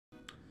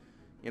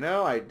You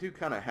know, I do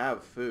kind of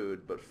have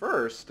food, but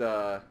first,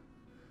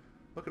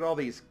 look at all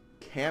these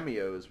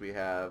cameos we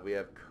have. We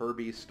have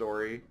Kirby's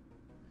story,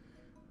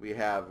 we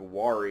have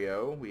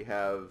Wario, we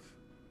have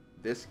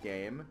this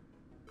game,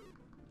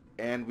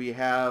 and we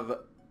have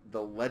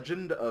The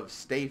Legend of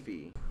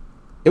Starfy.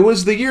 It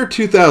was the year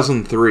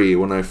 2003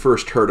 when I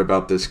first heard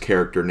about this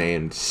character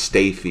named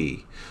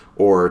Starfy,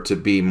 or to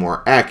be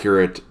more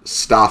accurate,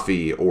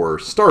 Staffy or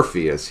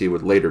Starfy as he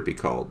would later be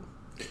called.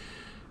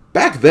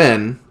 Back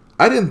then,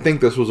 I didn't think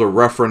this was a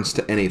reference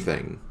to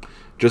anything.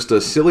 Just a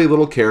silly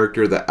little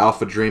character that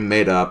Alpha Dream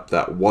made up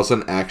that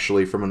wasn't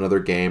actually from another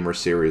game or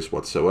series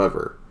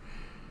whatsoever.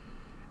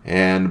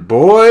 And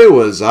boy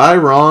was I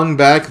wrong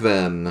back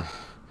then.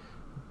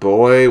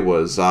 Boy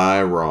was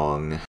I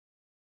wrong.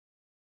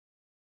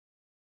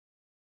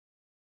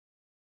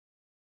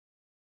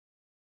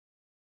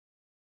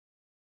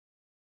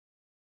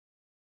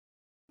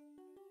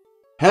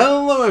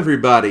 Hello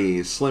everybody,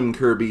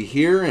 SlimKirby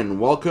here, and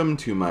welcome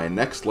to my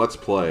next Let's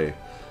Play.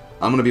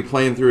 I'm going to be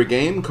playing through a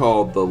game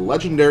called The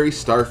Legendary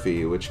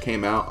Starfy, which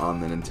came out on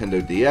the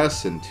Nintendo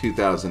DS in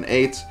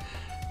 2008.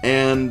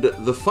 And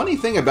the funny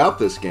thing about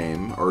this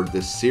game, or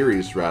this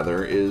series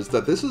rather, is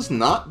that this is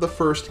not the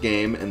first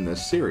game in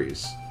this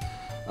series.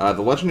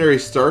 The Legendary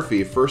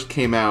Starfy first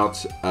came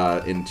out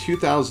in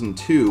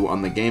 2002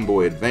 on the Game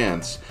Boy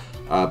Advance,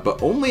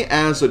 but only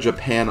as a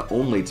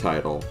Japan-only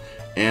title.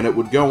 And it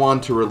would go on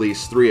to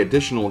release 3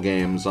 additional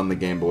games on the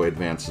Game Boy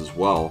Advance as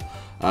well.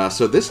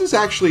 So this is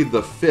actually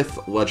the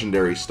 5th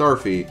Legendary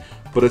Starfy,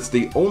 but it's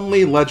the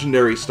only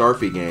Legendary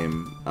Starfy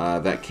game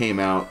that came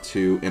out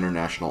to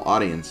international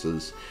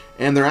audiences.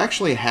 And there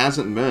actually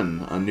hasn't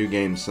been a new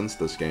game since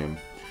this game.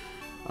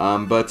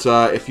 But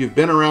if you've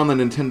been around the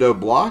Nintendo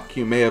block,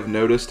 you may have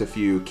noticed a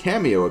few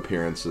cameo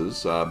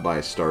appearances by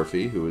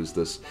Starfy, who is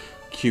this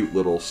cute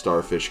little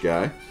starfish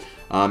guy.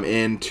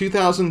 In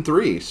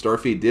 2003,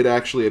 Starfy did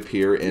actually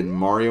appear in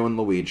Mario &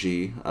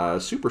 Luigi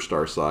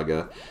Superstar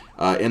Saga.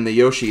 In the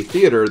Yoshi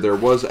Theater, there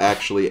was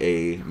actually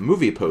a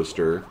movie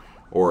poster,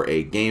 or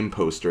a game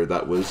poster,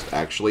 that was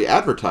actually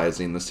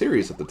advertising the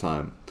series at the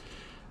time.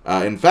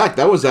 In fact,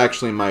 that was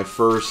actually my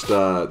first,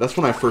 that's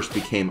when I first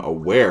became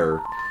aware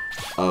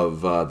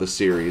of the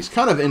series.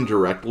 Kind of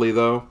indirectly,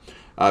 though.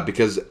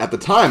 Because at the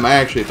time, I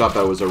actually thought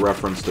that was a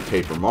reference to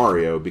Paper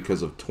Mario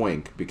because of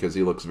Twink, because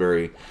he looks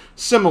very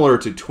similar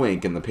to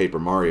Twink in the Paper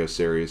Mario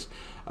series.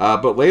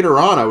 But later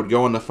on, I would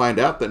go on to find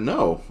out that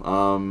no,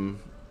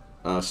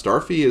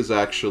 Starfy is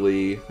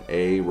actually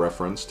a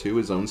reference to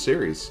his own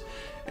series.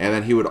 And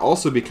then he would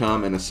also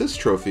become an assist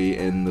trophy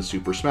in the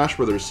Super Smash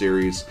Bros.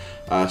 Series,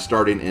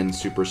 starting in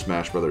Super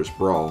Smash Bros.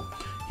 Brawl.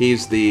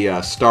 He's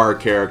the star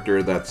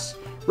character that's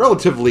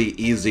relatively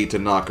easy to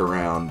knock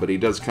around, but he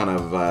does kind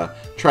of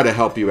try to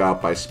help you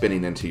out by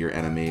spinning into your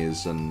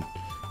enemies and,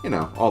 you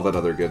know, all that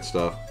other good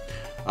stuff.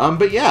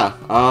 But yeah,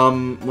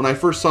 when I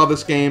first saw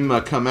this game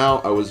come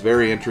out, I was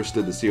very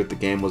interested to see what the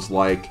game was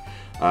like.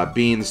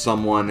 Being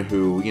someone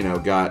who, you know,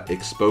 got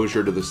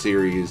exposure to the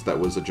series that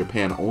was a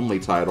Japan-only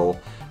title,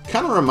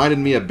 kind of reminded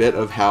me a bit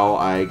of how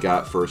I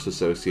got first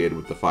associated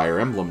with the Fire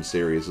Emblem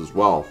series as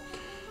well.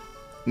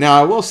 Now,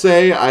 I will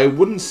say, I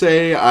wouldn't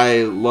say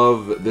I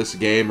love this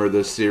game or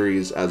this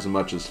series as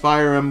much as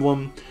Fire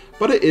Emblem,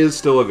 but it is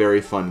still a very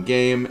fun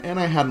game, and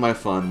I had my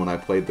fun when I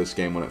played this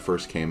game when it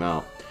first came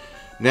out.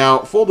 Now,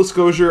 full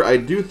disclosure, I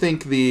do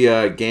think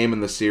the game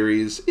in the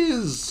series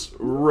is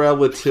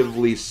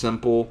relatively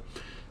simple.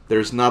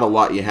 There's not a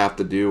lot you have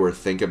to do or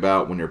think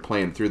about when you're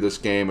playing through this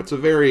game. It's a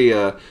very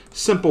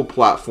simple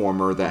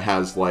platformer that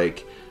has,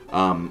 like,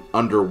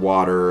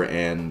 underwater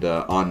and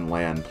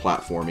on-land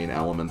platforming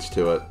elements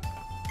to it.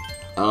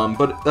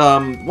 But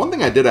one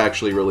thing I did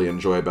actually really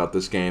enjoy about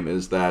this game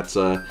is that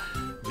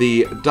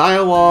the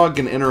dialogue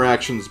and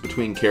interactions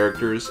between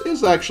characters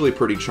is actually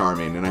pretty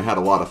charming, and I had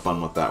a lot of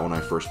fun with that when I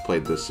first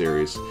played this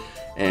series.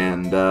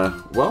 And,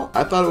 well,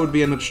 I thought it would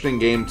be an interesting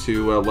game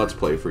to Let's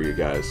Play for you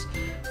guys.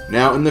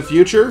 Now, in the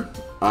future,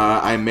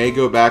 I may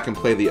go back and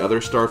play the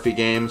other Starfy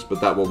games, but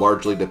that will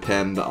largely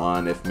depend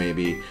on if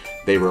maybe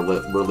they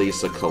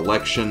release a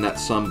collection at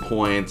some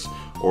point,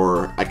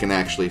 or I can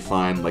actually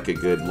find like a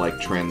good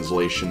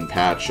translation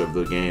patch of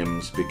the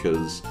games,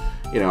 because,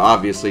 you know,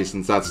 obviously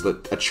since that's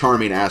a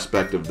charming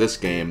aspect of this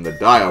game, the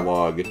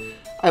dialogue,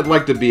 I'd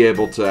like to be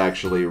able to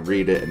actually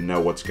read it and know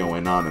what's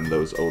going on in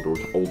those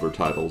older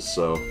titles.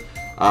 So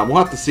we'll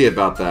have to see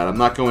about that. I'm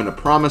not going to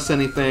promise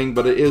anything,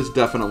 but it is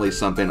definitely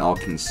something I'll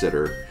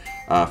consider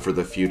for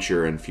the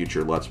future and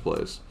future Let's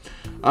Plays.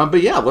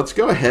 But yeah, let's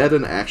go ahead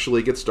and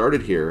actually get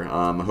started here.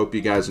 I hope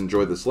you guys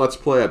enjoyed this Let's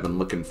Play. I've been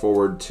looking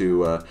forward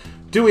to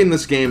doing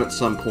this game at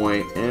some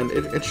point, and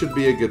it should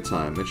be a good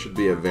time. It should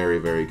be a very,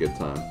 very good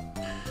time.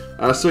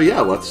 So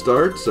yeah, let's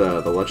start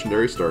The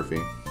Legendary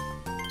Starfy.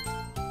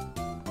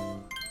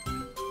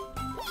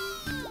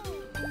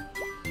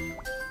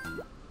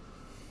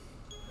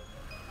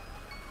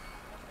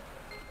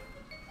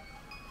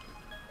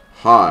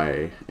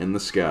 High in the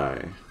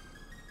sky,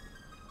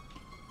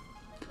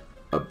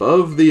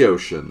 above the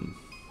ocean,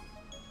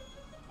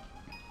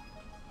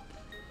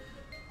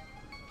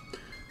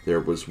 There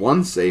was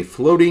once a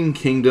floating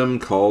kingdom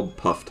called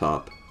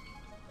Pufftop.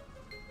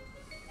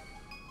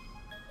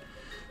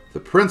 The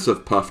prince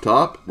of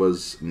Pufftop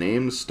was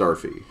named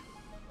Starfy.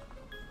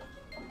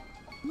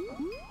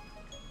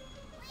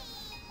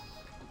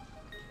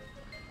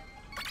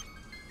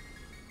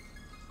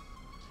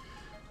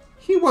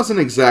 He wasn't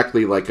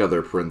exactly like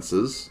other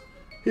princes.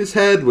 His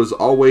head was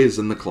always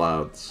in the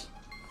clouds.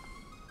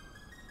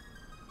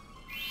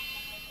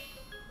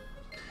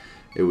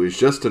 It was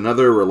just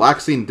another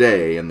relaxing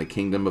day in the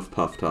kingdom of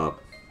Pufftop.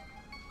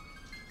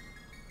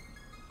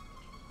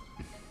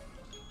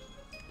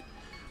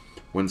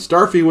 When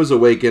Starfy was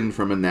awakened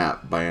from a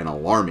nap by an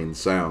alarming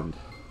sound.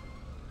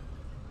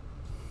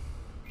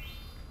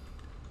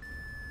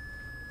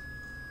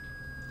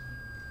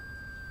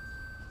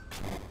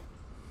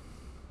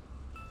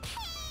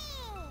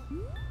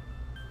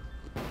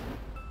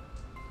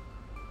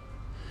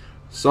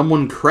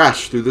 Someone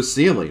crashed through the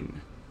ceiling.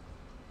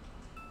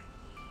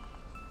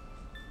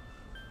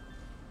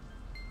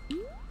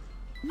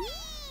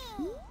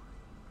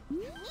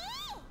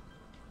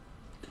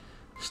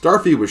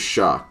 Starfy was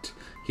shocked.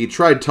 He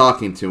tried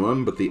talking to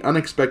him, but the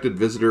unexpected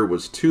visitor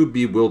was too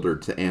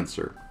bewildered to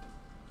answer.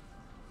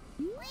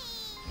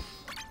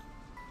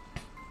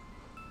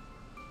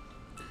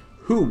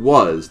 Who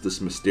was this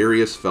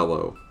mysterious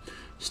fellow?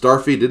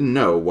 Starfy didn't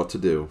know what to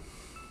do.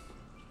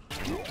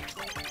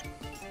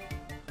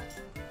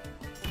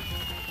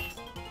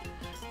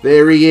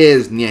 There he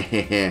is!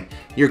 Nyeh,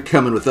 you're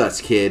coming with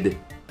us, kid.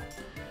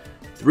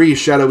 3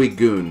 shadowy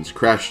goons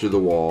crashed through the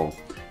wall.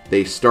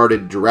 They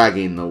started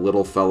dragging the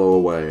little fellow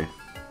away.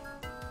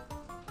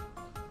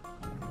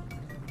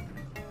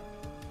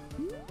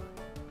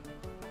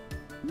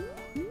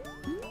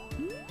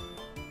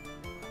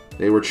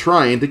 They were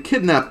trying to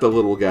kidnap the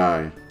little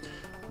guy.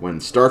 When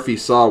Starfy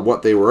saw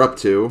what they were up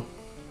to...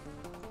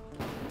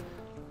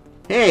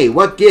 Hey,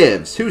 what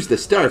gives? Who's the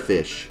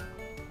starfish?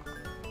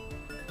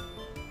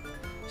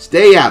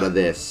 Stay out of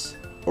this,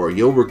 or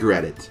you'll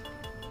regret it.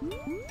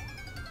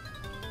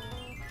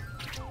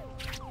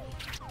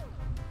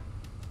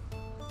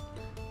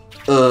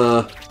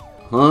 Huh?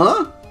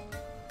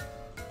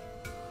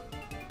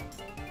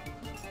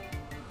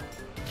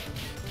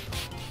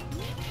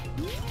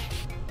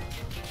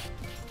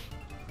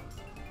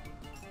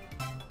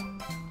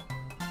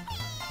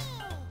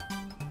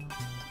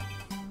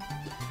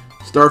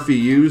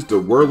 Starfy used a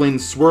whirling,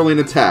 swirling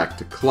attack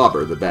to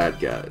clobber the bad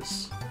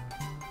guys.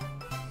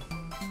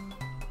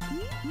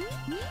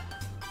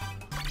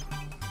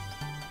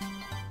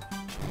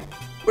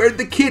 Where'd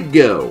the kid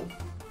go?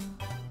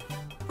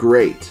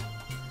 Great.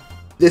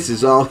 This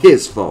is all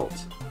his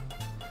fault.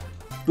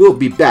 We'll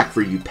be back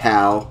for you,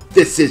 pal.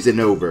 This isn't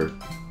over.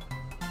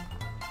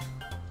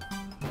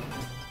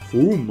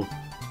 Boom.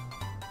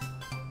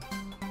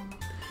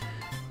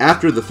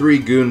 After the 3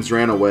 goons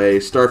ran away,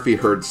 Starfy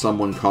heard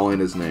someone calling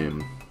his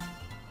name.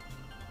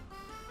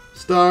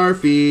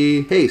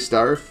 Starfy! Hey,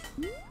 Starf!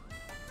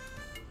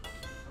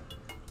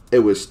 It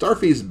was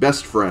Starfy's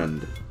best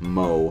friend,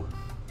 Mo.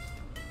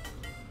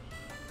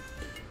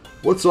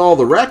 What's all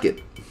the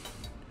racket?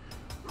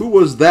 Who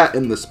was that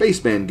in the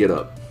spaceman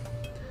getup?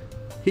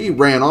 He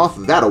ran off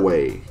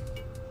that-a-way.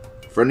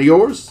 Friend of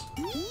yours?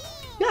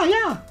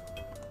 Yeah.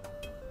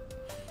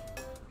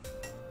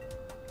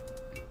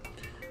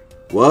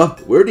 Well,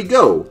 where'd he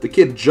go? The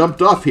kid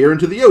jumped off here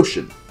into the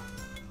ocean.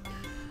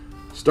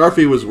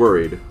 Starfy was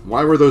worried.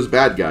 Why were those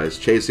bad guys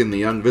chasing the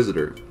young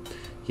visitor?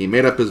 He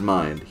made up his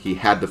mind. He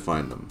had to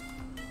find them.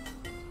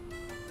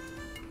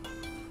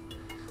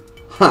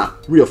 Ha!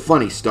 Real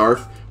funny,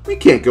 Starf. We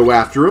can't go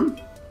after him.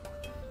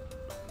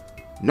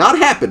 Not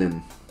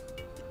happening.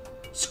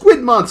 Squid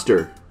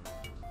monster.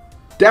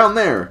 Down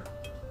there.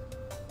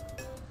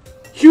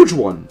 Huge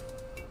one.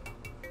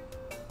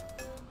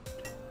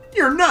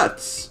 You're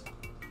nuts.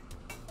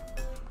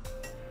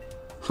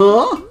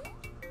 Huh?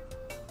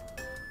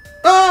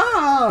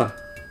 Ah!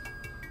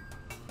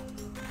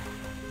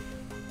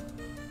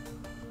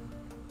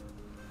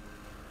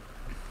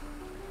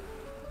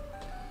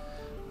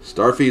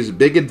 Starfy's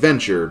big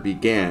adventure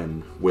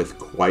began with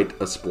quite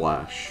a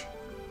splash.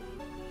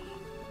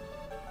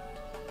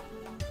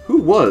 Who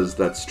was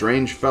that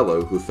strange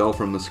fellow who fell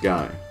from the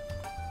sky?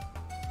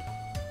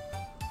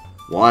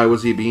 Why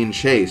was he being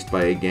chased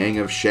by a gang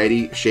of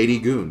shady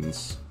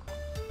goons?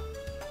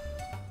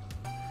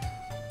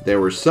 There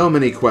were so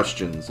many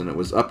questions, and it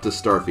was up to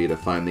Starfy to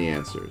find the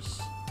answers.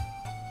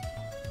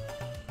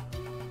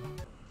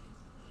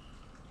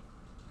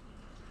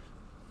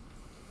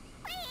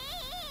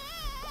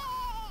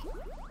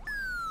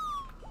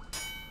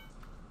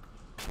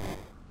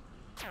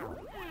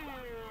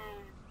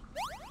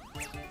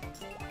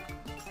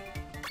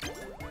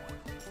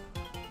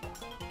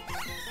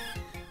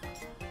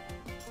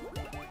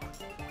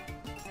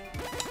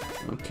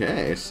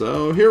 Okay,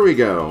 so here we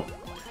go.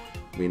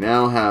 We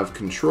now have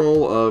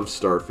control of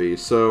Starfy.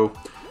 So,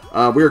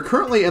 we are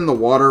currently in the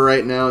water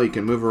right now. You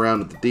can move around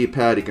with the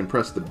D-pad. You can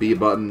press the B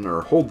button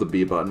or hold the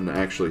B button to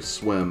actually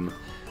swim.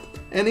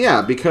 And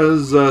yeah,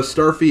 because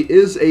Starfy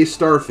is a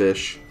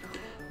starfish,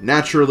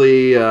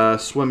 naturally,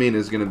 swimming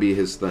is going to be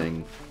his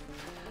thing.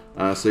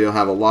 So you'll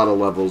have a lot of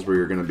levels where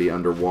you're going to be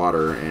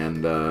underwater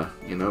and,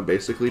 you know,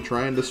 basically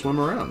trying to swim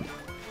around.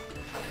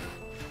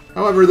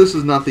 However, this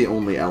is not the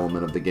only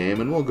element of the game,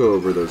 and we'll go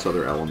over those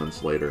other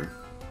elements later.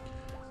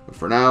 But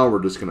for now,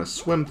 we're just going to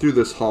swim through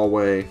this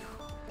hallway,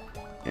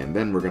 and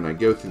then we're going to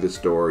go through this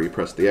door. You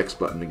press the X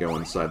button to go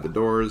inside the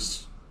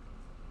doors.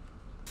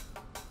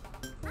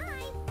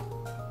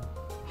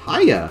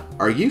 Hiya!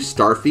 Are you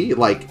Starfy?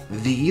 Like,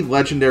 the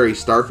Legendary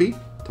Starfy?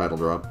 Title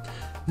drop.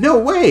 No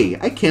way!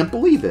 I can't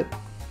believe it!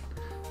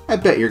 I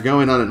bet you're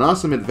going on an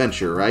awesome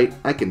adventure, right?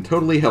 I can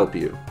totally help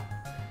you.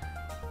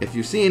 If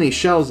you see any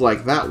shells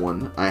like that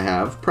one I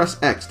have, press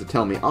X to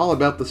tell me all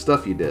about the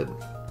stuff you did.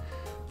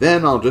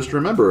 Then I'll just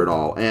remember it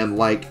all and,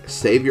 like,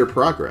 save your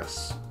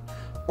progress.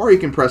 Or you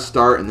can press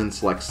start and then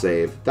select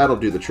save. That'll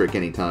do the trick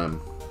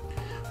anytime.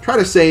 Try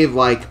to save,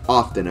 like,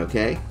 often,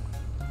 okay?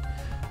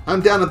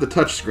 I'm down at the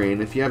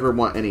touchscreen if you ever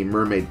want any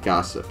mermaid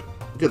gossip.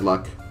 Good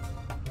luck.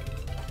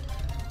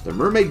 The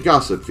mermaid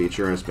gossip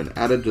feature has been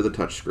added to the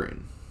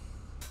touchscreen.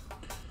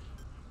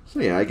 So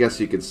yeah, I guess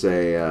you could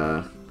say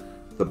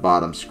the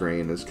bottom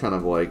screen is kind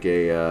of like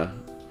a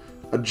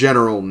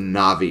general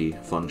Navi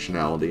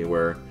functionality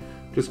where it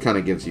just kind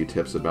of gives you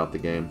tips about the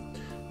game.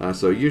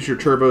 So use your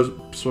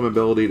turbo swim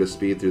ability to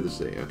speed through the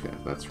sea. Okay,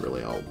 that's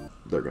really all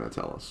they're going to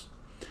tell us.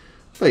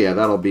 But yeah,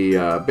 that'll be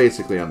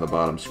basically on the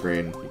bottom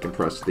screen. You can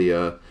press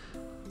the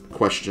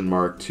question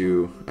mark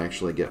to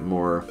actually get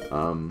more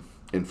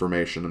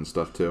information and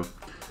stuff too.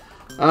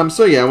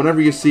 So yeah, whenever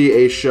you see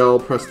a shell,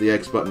 press the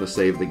X button to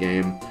save the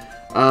game.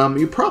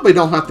 You probably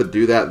don't have to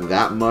do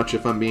that much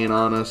if I'm being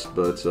honest,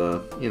 but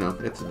you know,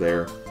 it's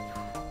there.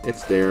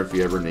 It's there if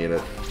you ever need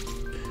it.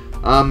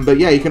 But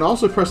yeah, you can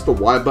also press the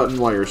Y button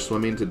while you're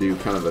swimming to do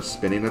kind of a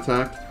spinning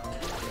attack.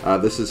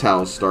 This is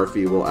how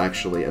Starfy will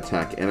actually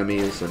attack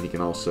enemies, and you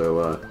can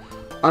also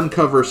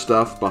uncover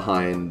stuff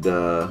behind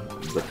the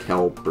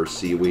kelp or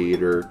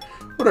seaweed or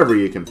whatever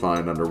you can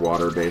find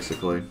underwater,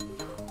 basically.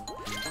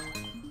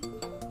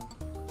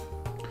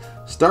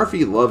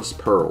 Starfy loves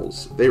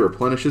pearls. They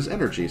replenish his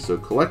energy, so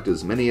collect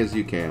as many as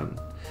you can.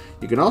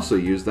 You can also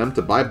use them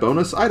to buy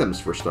bonus items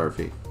for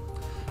Starfy.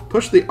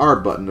 Push the R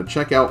button to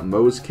check out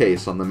Moe's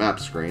case on the map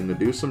screen to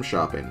do some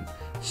shopping,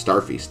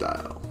 Starfy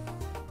style.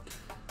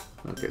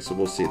 Okay, so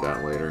we'll see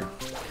that later.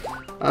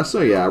 So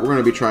yeah, we're going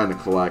to be trying to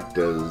collect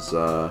as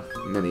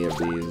many of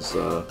these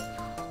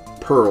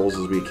pearls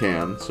as we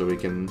can, so we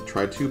can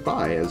try to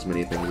buy as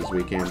many things as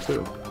we can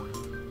too.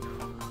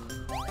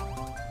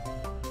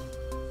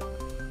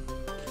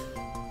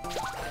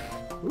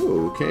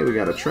 Ooh, okay, we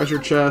got a treasure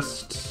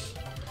chest.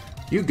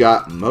 You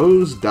got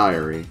Moe's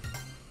diary.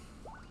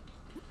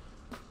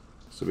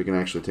 So we can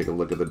actually take a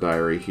look at the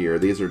diary here.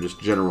 These are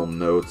just general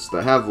notes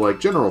that have, like,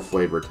 general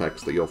flavor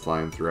text that you'll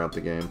find throughout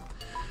the game.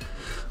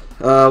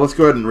 Let's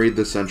go ahead and read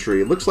this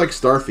entry. It looks like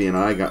Starfy and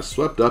I got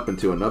swept up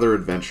into another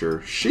adventure.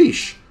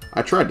 Sheesh!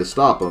 I tried to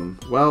stop him.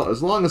 Well,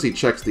 as long as he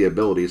checks the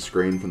abilities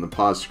screen from the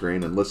pause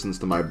screen and listens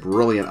to my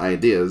brilliant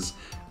ideas,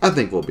 I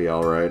think we'll be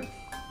alright.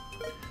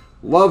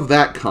 Love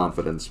that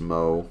confidence,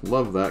 Mo.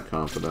 Love that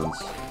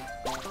confidence.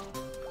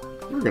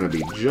 We're gonna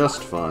be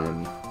just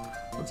fine.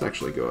 Let's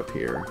actually go up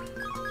here.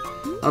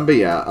 But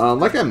yeah,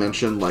 like I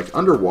mentioned, like,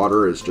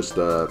 underwater is just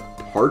a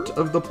part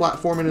of the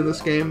platforming in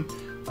this game.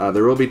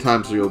 There will be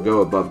times where you'll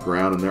go above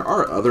ground, and there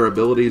are other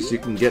abilities you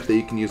can get that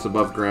you can use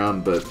above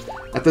ground, but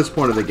at this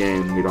point of the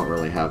game, we don't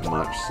really have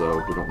much,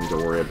 so we don't need to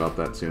worry about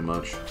that too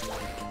much.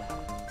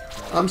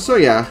 So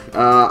yeah,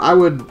 I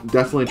would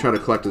definitely try to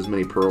collect as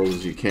many pearls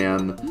as you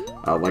can.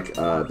 Like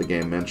the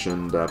game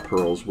mentioned,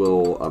 pearls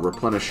will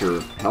replenish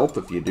your health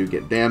if you do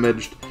get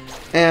damaged,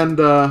 and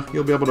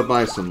you'll be able to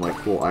buy some, like,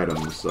 cool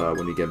items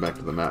when you get back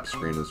to the map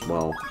screen as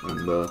well.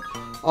 And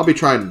I'll be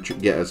trying to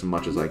get as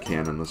much as I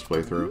can in this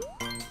playthrough.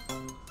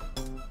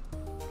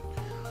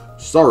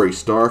 Sorry,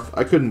 Starf,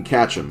 I couldn't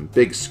catch him.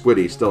 Big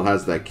Squiddy still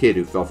has that kid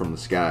who fell from the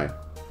sky.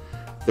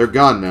 They're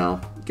gone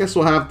now. Guess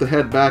we'll have to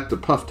head back to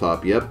Puff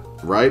Top, yep.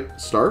 Right,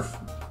 Starf?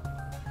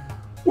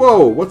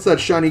 Whoa, what's that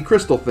shiny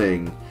crystal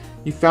thing?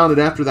 You found it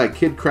after that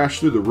kid crashed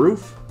through the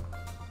roof?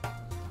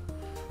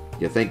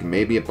 You think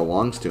maybe it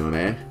belongs to him,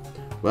 eh?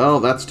 Well,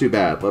 that's too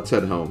bad. Let's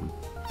head home.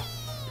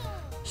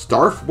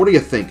 Starf, what are you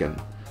thinking?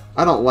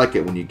 I don't like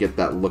it when you get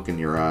that look in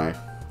your eye.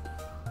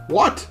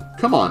 What?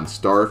 Come on,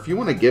 Starf. You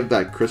want to give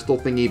that crystal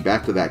thingy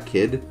back to that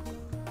kid?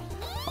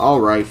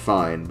 Alright,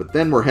 fine. But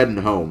then we're heading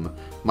home.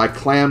 My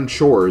clam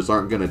chores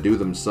aren't going to do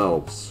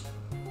themselves.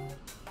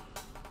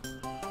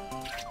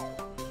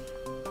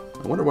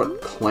 I wonder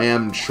what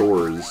clam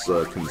chores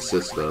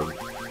consist of.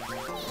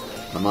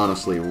 I'm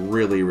honestly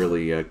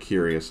really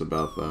curious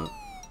about that.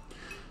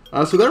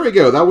 So there we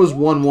go. That was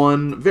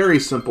 1-1. Very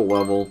simple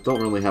level.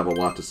 Don't really have a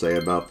lot to say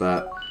about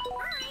that.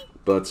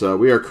 But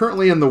we are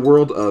currently in the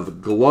world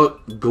of Glug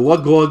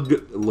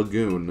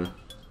Lagoon.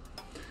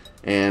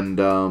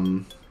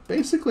 And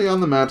basically on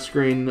the map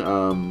screen,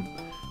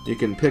 you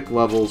can pick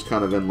levels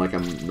kind of in like a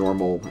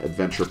normal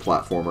adventure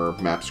platformer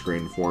map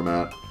screen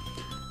format.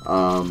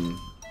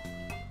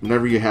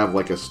 whenever you have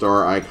like a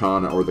star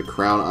icon or the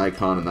crown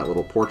icon in that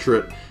little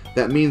portrait,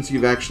 that means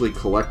you've actually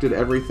collected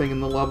everything in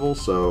the level.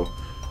 So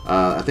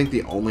I think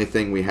the only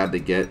thing we had to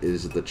get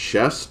is the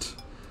chest.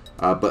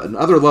 But in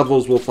other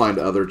levels, we'll find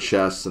other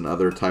chests and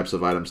other types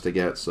of items to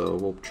get, so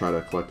we'll try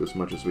to collect as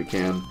much as we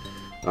can.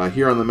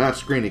 Here on the map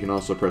screen, you can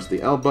also press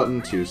the L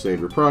button to save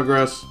your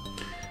progress.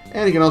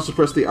 And you can also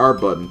press the R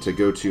button to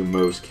go to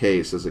Moe's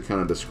case, as it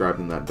kind of described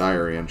in that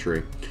diary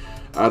entry.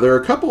 There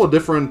are a couple of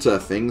different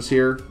things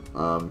here.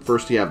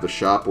 First, you have the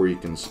shop where you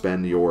can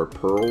spend your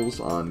pearls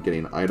on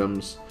getting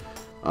items.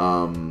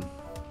 Do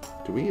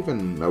we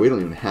even... No, we don't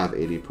even have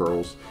 80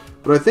 pearls.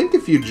 But I think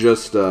if you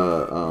just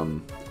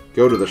go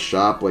to the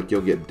shop, like,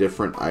 you'll get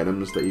different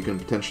items that you can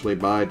potentially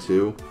buy,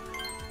 too.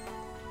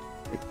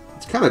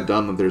 It's kind of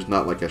dumb that there's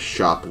not, like, a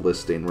shop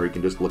listing where you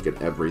can just look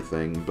at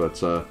everything.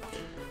 But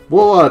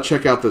we'll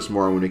check out this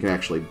more when we can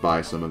actually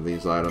buy some of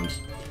these items.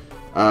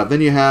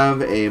 Then you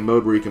have a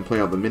mode where you can play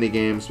all the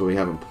mini-games, but we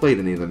haven't played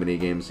any of the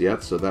mini-games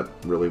yet, so that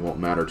really won't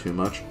matter too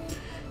much.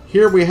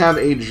 Here we have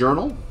a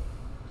journal,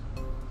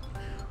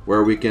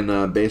 where we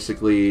can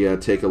basically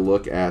take a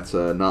look at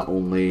not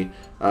only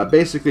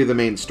basically the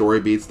main story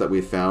beats that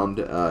we found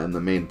in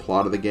the main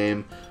plot of the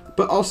game,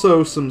 but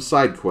also some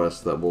side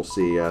quests that we'll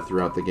see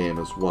throughout the game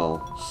as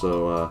well.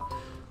 So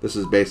this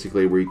is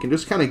basically where you can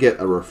just kind of get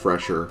a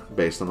refresher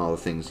based on all the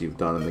things you've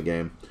done in the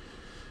game.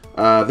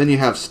 Then you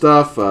have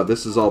stuff.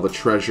 This is all the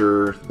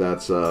treasure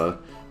that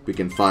we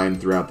can find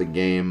throughout the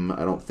game.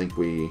 I don't think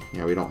we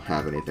don't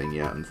have anything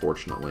yet,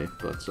 unfortunately,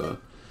 but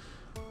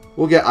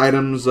we'll get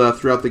items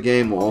throughout the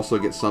game. We'll also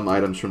get some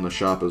items from the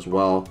shop as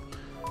well.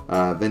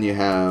 Then you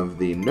have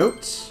the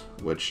notes,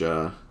 which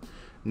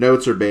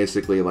notes are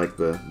basically like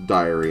the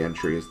diary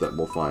entries that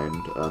we'll find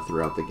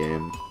throughout the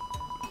game.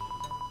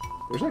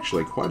 There's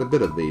actually quite a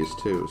bit of these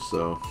too,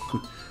 so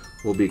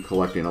we'll be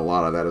collecting a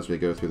lot of that as we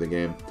go through the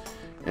game.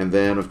 And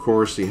then, of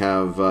course, you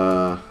have,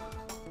 I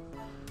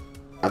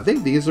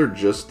think these are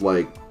just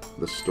like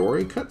the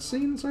story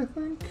cutscenes, I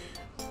think?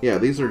 Yeah,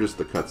 these are just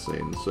the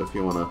cutscenes, so if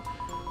you want to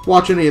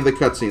watch any of the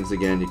cutscenes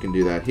again, you can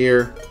do that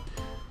here.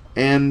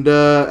 And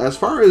as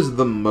far as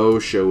the Moe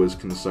show is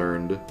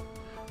concerned,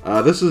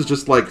 this is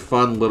just like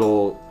fun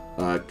little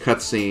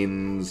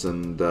cutscenes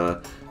and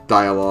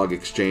dialogue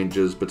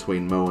exchanges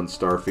between Moe and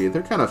Starfy.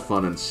 They're kind of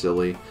fun and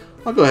silly.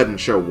 I'll go ahead and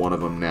show one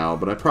of them now,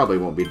 but I probably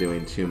won't be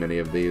doing too many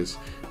of these.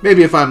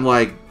 Maybe if I'm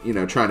like, you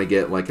know, trying to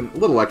get like a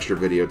little extra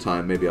video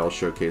time, maybe I'll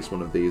showcase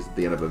one of these at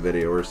the end of a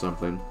video or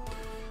something.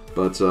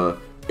 But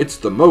it's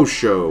the Moe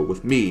Show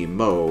with me,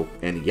 Moe,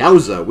 and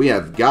yowza, we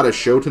have got a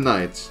show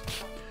tonight.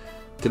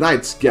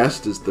 Tonight's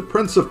guest is the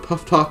Prince of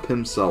Puff Top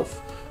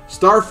himself.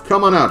 Starf,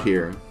 come on out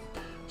here.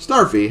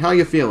 Starfy, how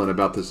you feeling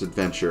about this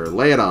adventure?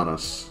 Lay it on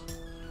us.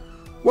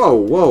 Whoa,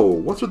 whoa,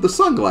 what's with the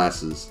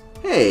sunglasses?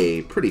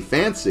 Hey, pretty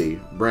fancy.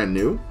 Brand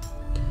new?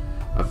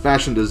 A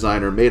fashion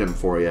designer made them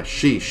for you.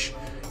 Sheesh.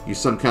 You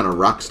some kind of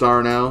rock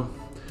star now?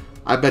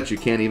 I bet you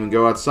can't even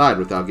go outside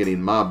without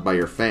getting mobbed by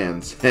your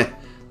fans. Heh,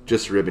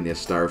 just ribbing you,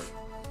 Starf.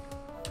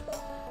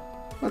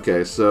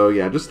 Okay, so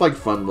yeah, just like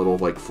fun little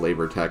like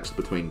flavor text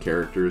between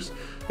characters.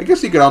 I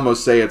guess you could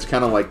almost say it's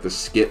kind of like the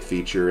skit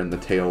feature in the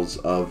Tales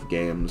of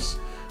games,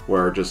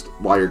 where just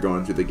while you're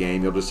going through the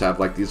game, you'll just have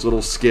like these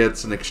little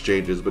skits and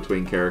exchanges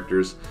between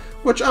characters,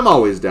 which I'm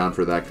always down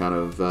for that kind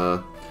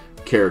of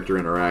character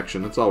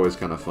interaction. It's always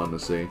kind of fun to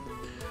see.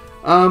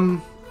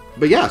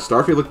 But yeah,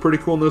 Starfy looked pretty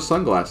cool in those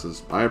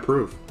sunglasses. I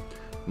approve.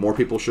 More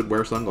people should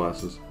wear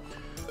sunglasses.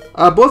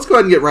 But let's go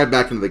ahead and get right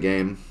back into the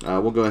game.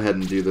 We'll go ahead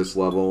and do this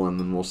level, and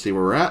then we'll see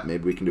where we're at.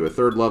 Maybe we can do a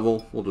third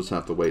level. We'll just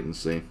have to wait and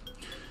see.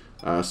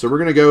 So we're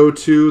going to go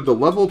to the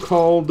level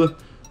called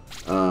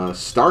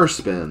Star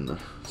Spin.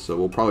 So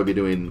we'll probably be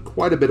doing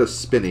quite a bit of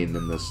spinning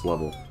in this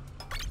level.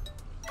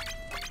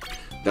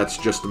 That's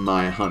just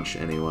my hunch,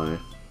 anyway.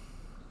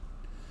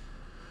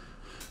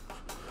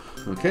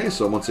 Okay,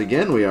 so once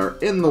again, we are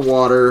in the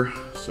water.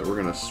 So we're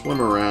going to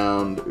swim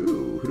around.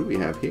 Ooh, who do we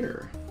have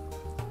here?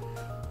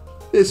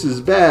 This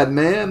is bad,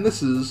 man.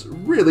 This is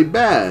really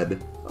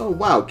bad. Oh,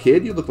 wow,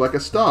 kid. You look like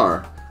a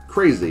star.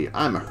 Crazy.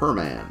 I'm a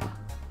Herman.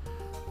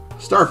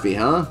 Starfy,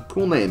 huh?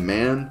 Cool name,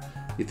 man.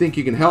 You think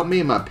you can help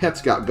me? My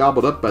pets got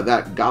gobbled up by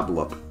that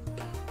gobbledup.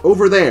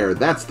 Over there,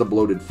 that's the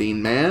bloated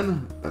fiend,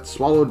 man. That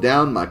swallowed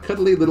down my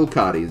cuddly little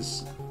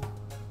cotties.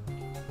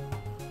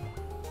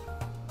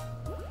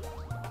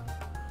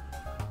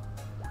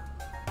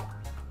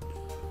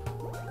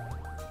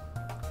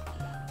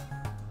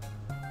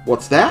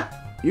 What's that?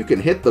 You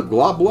can hit the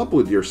globulub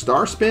with your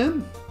star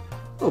spin?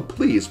 Oh,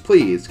 please,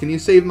 please, can you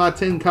save my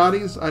 10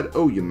 cotties? I'd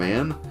owe you,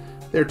 man.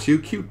 They're too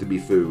cute to be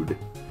food.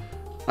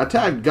 I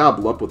tagged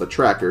Gobbledup with a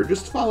tracker.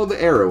 Just follow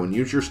the arrow and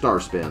use your star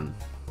spin.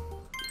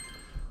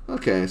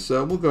 Okay,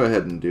 so we'll go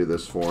ahead and do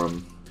this for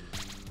him.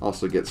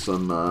 Also get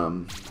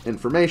some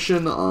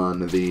information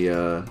on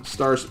the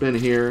star spin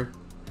here.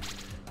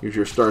 Use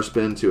your star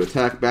spin to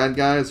attack bad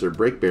guys or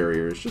break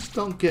barriers. Just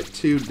don't get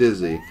too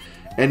dizzy.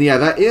 And yeah,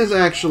 that is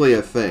actually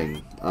a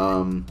thing.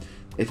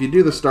 If you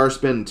do the star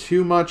spin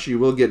too much, you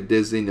will get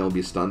dizzy and you'll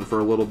be stunned for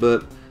a little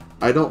bit.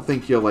 I don't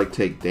think you'll, like,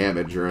 take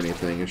damage or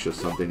anything. It's just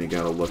something you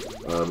gotta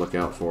look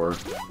out for.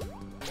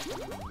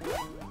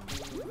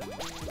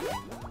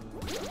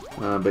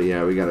 But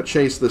yeah, we gotta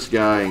chase this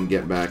guy and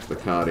get back the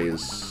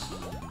Cotties.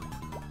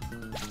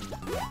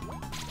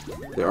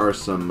 There are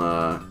some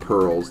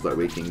pearls that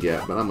we can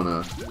get, but I'm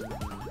gonna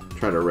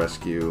try to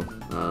rescue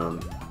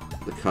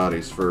the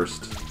Cotties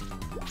first.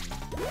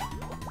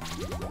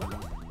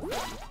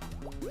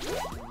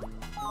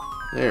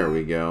 There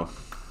we go.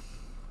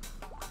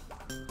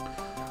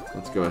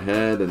 Let's go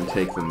ahead and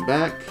take them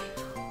back.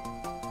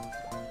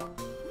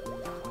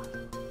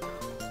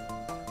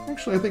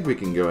 Actually, I think we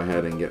can go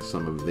ahead and get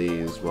some of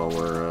these while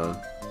we're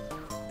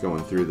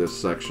going through this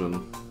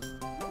section.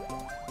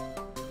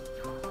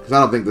 Because I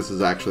don't think this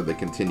is actually the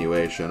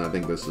continuation. I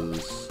think this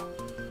is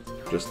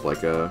just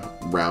like a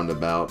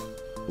roundabout.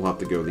 We'll have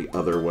to go the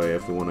other way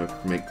if we want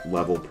to make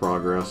level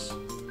progress.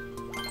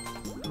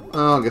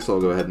 Oh, I guess I'll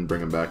go ahead and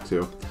bring them back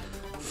too.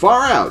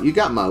 Far out! You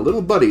got my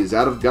little buddies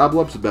out of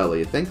Goblop's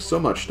belly. Thanks so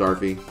much,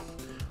 Starfy.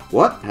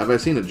 What? Have I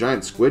seen a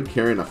giant squid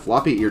carrying a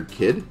floppy-eared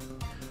kid?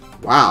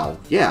 Wow,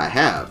 yeah, I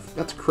have.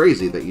 That's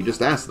crazy that you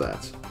just asked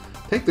that.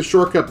 Take the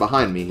shortcut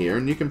behind me here,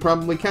 and you can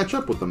probably catch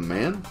up with them,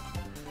 man.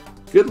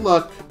 Good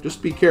luck.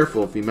 Just be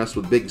careful if you mess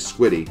with Big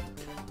Squiddy.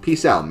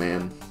 Peace out,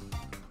 man.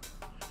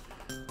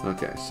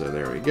 Okay, so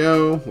there we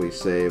go. We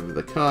save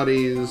the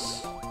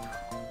Cotties,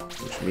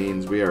 which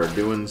means we are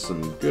doing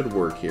some good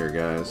work here,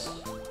 guys.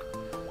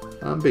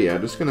 But yeah,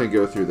 just gonna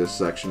go through this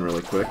section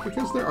really quick,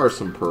 because there are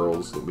some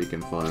pearls that we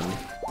can find.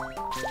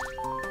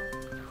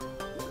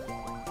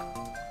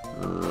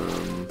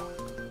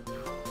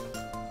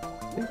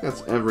 I think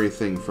that's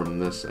everything from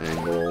this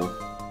angle.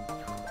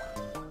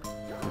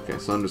 Okay,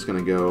 so I'm just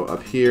gonna go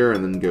up here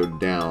and then go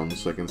down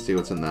so I can see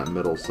what's in that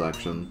middle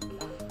section.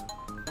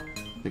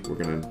 I think we're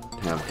gonna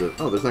have to...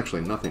 Oh, there's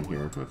actually nothing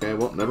here. Okay,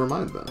 well, never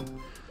mind then.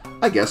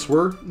 I guess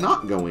we're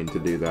not going to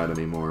do that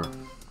anymore.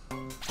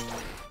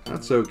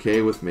 That's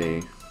okay with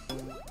me.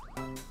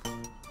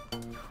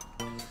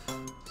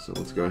 So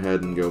let's go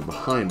ahead and go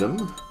behind him.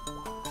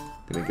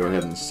 Gonna go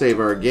ahead and save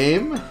our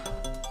game.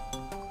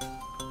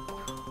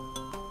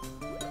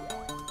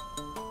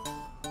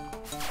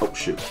 Oh,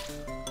 shoot.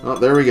 Oh,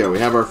 there we go. We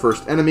have our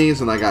first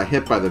enemies, and I got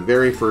hit by the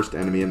very first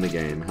enemy in the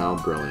game. How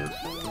brilliant.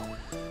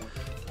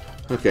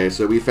 Okay,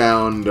 so we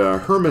found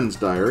Herman's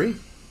diary.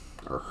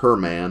 Or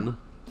Herman.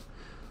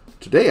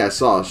 Today I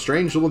saw a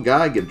strange little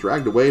guy get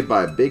dragged away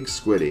by a big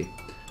squiddy.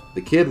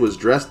 The kid was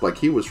dressed like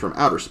he was from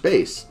outer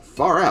space.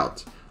 Far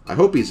out. I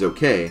hope he's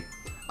okay.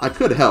 I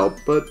could help,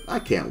 but I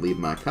can't leave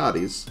my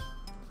Cotties.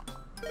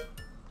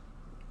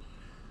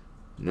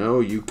 No,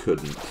 you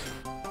couldn't.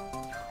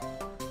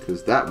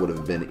 Because that would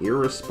have been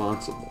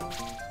irresponsible.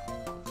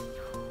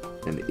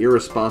 And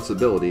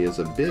irresponsibility is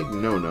a big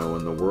no-no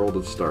in the world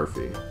of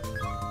Starfy.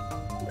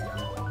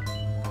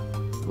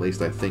 At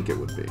least I think it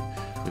would be.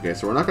 Okay,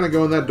 so we're not going to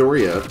go in that door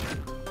yet,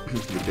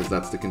 because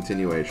that's the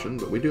continuation,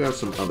 but we do have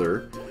some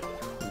other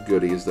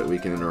goodies that we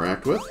can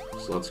interact with.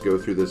 So let's go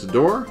through this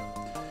door.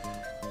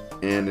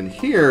 And in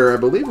here, I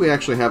believe we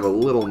actually have a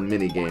little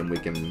mini-game we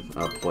can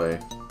play.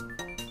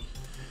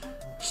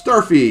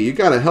 Starfy, you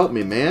gotta help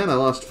me, man. I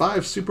lost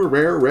 5 super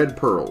rare red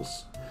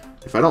pearls.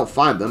 If I don't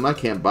find them, I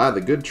can't buy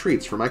the good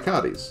treats for my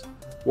Cotties.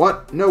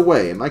 What? No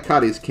way. My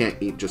Cotties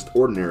can't eat just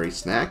ordinary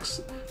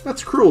snacks.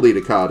 That's cruelty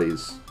to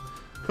Cotties.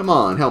 Come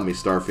on, help me,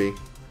 Starfy.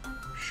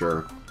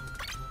 Sure.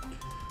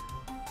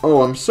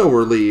 Oh, I'm so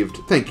relieved.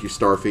 Thank you,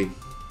 Starfy.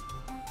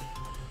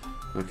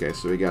 Okay,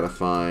 so we gotta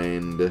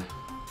find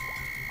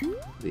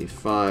the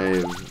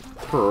 5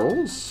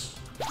 pearls.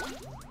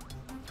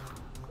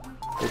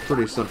 They're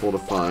pretty simple to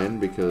find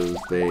because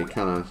they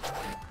kind of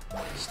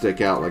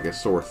stick out like a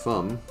sore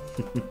thumb.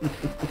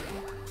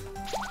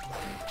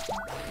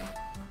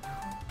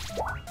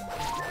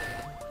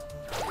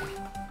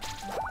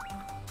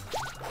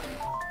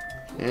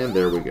 And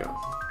there we go.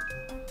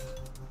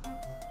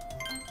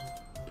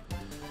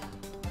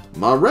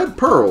 My red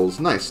pearls!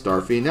 Nice,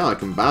 Starfy. Now I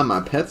can buy my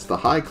pets the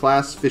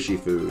high-class fishy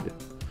food.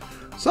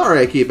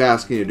 Sorry I keep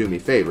asking you to do me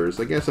favors.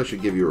 I guess I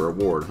should give you a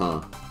reward,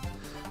 huh?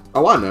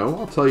 Oh, I know.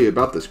 I'll tell you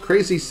about this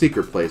crazy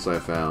secret place I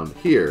found.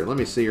 Here, let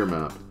me see your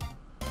map.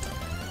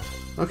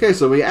 Okay,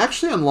 so we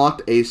actually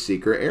unlocked a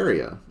secret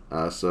area.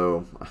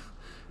 So,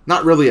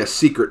 not really a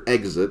secret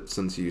exit,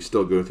 since you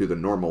still go through the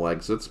normal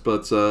exits,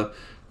 but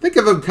think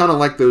of them kind of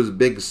like those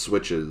big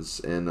switches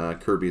in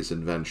Kirby's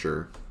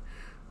Adventure,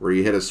 where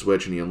you hit a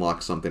switch and you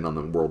unlock something on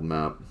the world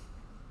map.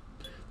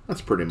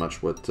 That's pretty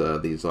much what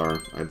these are,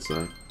 I'd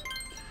say.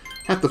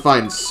 Have to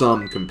find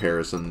some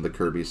comparison to the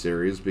Kirby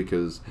series,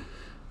 because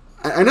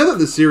I know that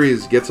the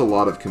series gets a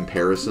lot of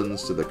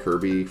comparisons to the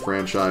Kirby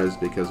franchise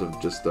because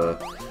of just the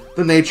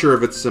nature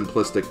of its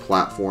simplistic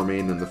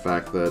platforming and the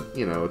fact that,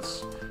 you know,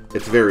 it's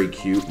very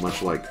cute,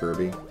 much like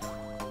Kirby.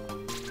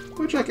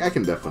 Which I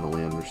can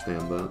definitely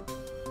understand that.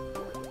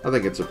 I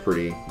think it's a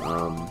pretty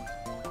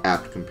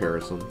apt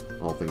comparison,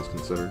 all things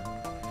considered.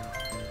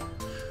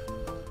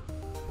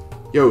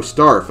 Yo,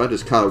 Starf, I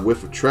just caught a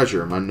whiff of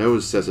treasure. My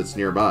nose says it's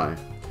nearby.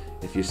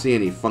 If you see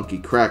any funky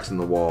cracks in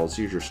the walls,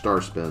 use your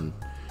star spin.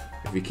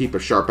 If you keep a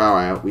sharp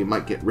eye out, we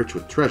might get rich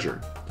with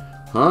treasure.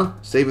 Huh?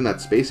 Saving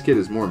that space kid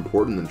is more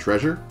important than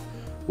treasure?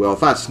 Well,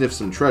 if I sniff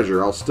some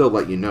treasure, I'll still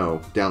let you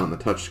know, down on the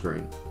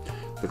touchscreen.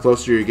 The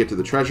closer you get to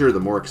the treasure, the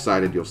more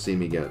excited you'll see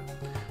me get.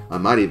 I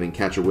might even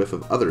catch a whiff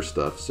of other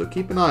stuff, so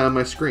keep an eye on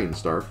my screen,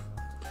 Starf.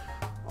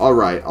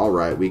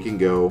 Alright, we can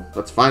go.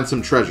 Let's find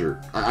some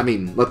treasure. I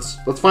mean, let's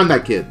find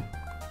that kid.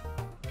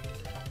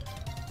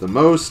 The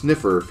Mo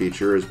Sniffer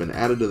feature has been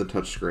added to the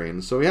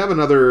touchscreen, so we have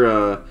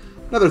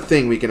another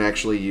thing we can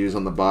actually use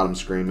on the bottom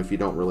screen if you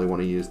don't really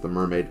want to use the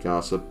mermaid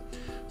gossip.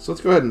 So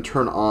let's go ahead and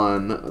turn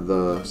on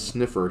the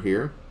sniffer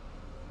here.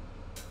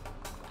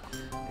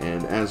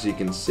 And as you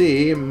can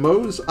see,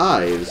 Mo's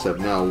eyes have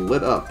now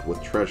lit up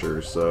with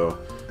treasure, so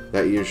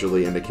that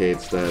usually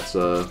indicates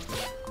that,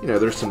 you know,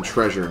 there's some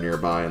treasure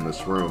nearby in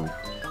this room.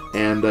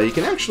 And you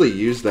can actually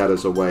use that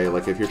as a way,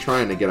 like if you're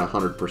trying to get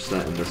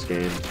 100% in this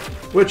game,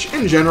 which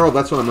in general,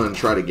 that's what I'm going to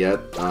try to get.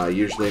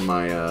 Usually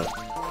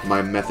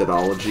my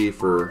methodology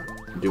for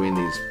doing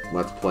these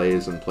Let's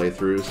Plays and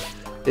playthroughs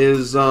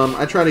is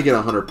I try to get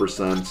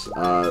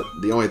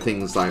 100%. The only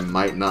things I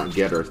might not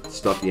get are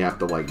stuff you have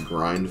to like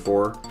grind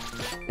for.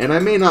 And I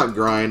may not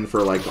grind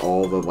for like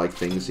all the like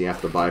things you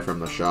have to buy from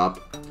the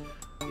shop,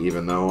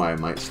 even though I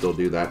might still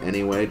do that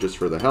anyway, just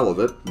for the hell of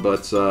it.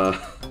 But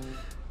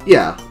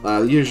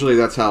yeah, usually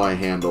that's how I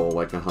handle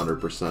like 100%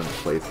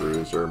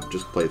 playthroughs, or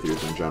just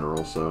playthroughs in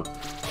general. So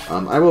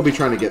I will be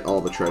trying to get all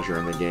the treasure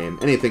in the game.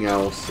 Anything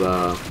else,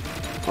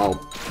 I'll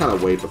kind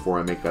of wait before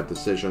I make that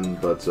decision,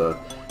 but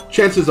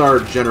chances are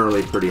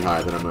generally pretty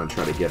high that I'm going to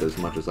try to get as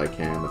much as I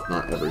can, if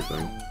not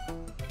everything.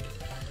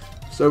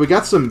 So we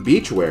got some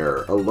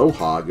beachwear.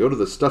 Aloha, go to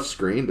the stuff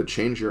screen to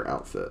change your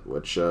outfit,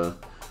 which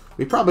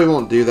we probably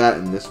won't do that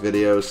in this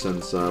video,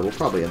 since we'll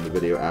probably end the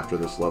video after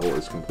this level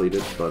is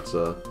completed, but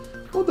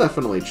we'll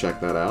definitely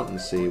check that out and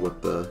see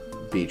what the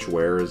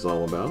beachwear is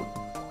all about.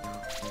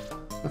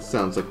 That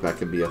sounds like that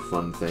could be a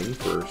fun thing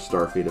for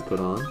Starfy to put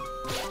on.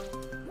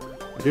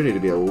 I do need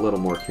to be a little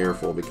more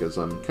careful because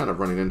I'm kind of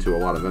running into a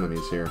lot of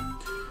enemies here.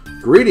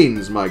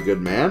 Greetings, my good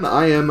man.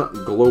 I am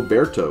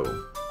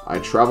Globerto. I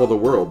travel the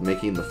world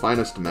making the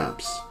finest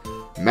maps.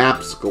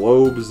 Maps,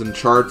 globes, and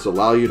charts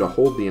allow you to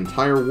hold the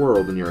entire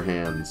world in your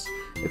hands.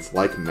 It's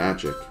like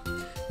magic.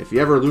 If you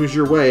ever lose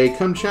your way,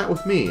 come chat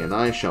with me and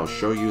I shall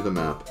show you the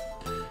map.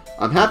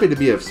 I'm happy to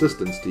be of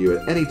assistance to you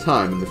at any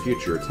time in the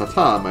future.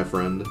 Ta-ta, my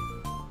friend.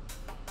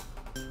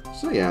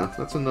 So yeah,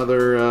 that's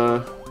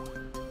another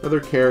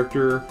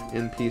character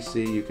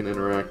NPC you can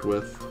interact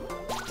with.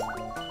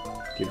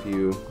 Give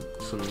you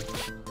some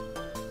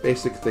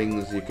basic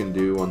things you can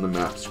do on the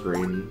map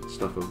screen,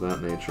 stuff of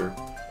that nature.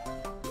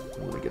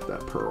 I want to get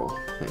that pearl.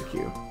 Thank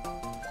you.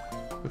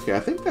 Okay, I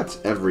think that's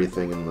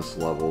everything in this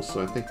level,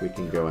 so I think we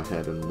can go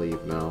ahead and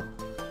leave now.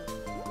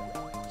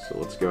 So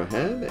let's go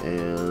ahead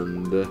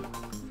and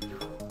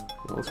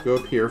let's go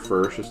up here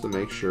first, just to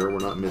make sure we're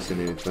not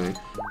missing anything.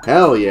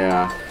 Hell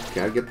yeah!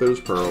 Gotta get those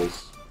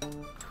pearls.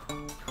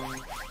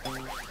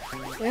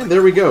 And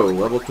there we go,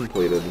 level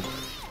completed.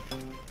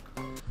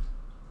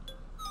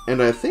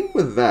 And I think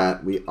with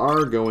that, we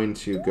are going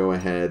to go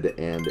ahead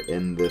and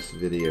end this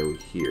video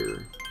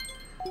here.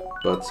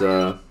 But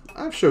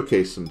I've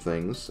showcased some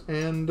things,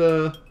 and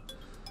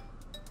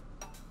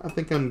I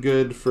think I'm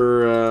good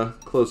for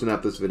closing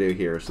out this video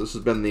here. So this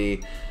has been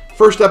the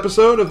first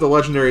episode of the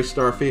Legendary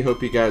Starfy.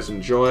 Hope you guys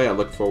enjoy. I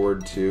look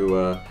forward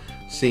to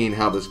seeing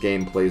how this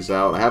game plays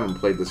out. I haven't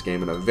played this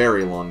game in a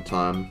very long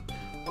time.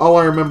 All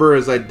I remember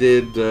is I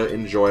did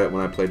enjoy it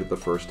when I played it the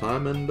first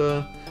time, and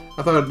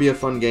I thought it'd be a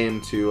fun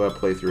game to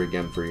play through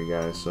again for you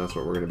guys, so that's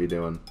what we're going to be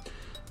doing.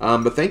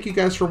 But thank you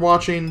guys for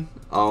watching.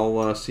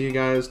 I'll see you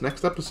guys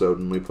next episode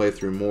when we play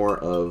through more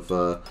of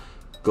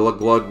Glug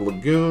Glug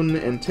Lagoon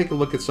and take a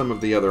look at some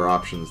of the other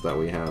options that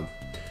we have.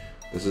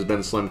 This has been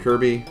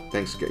SlimKirby.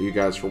 Thanks you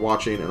guys for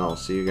watching, and I'll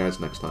see you guys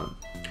next time.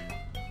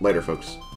 Later, folks.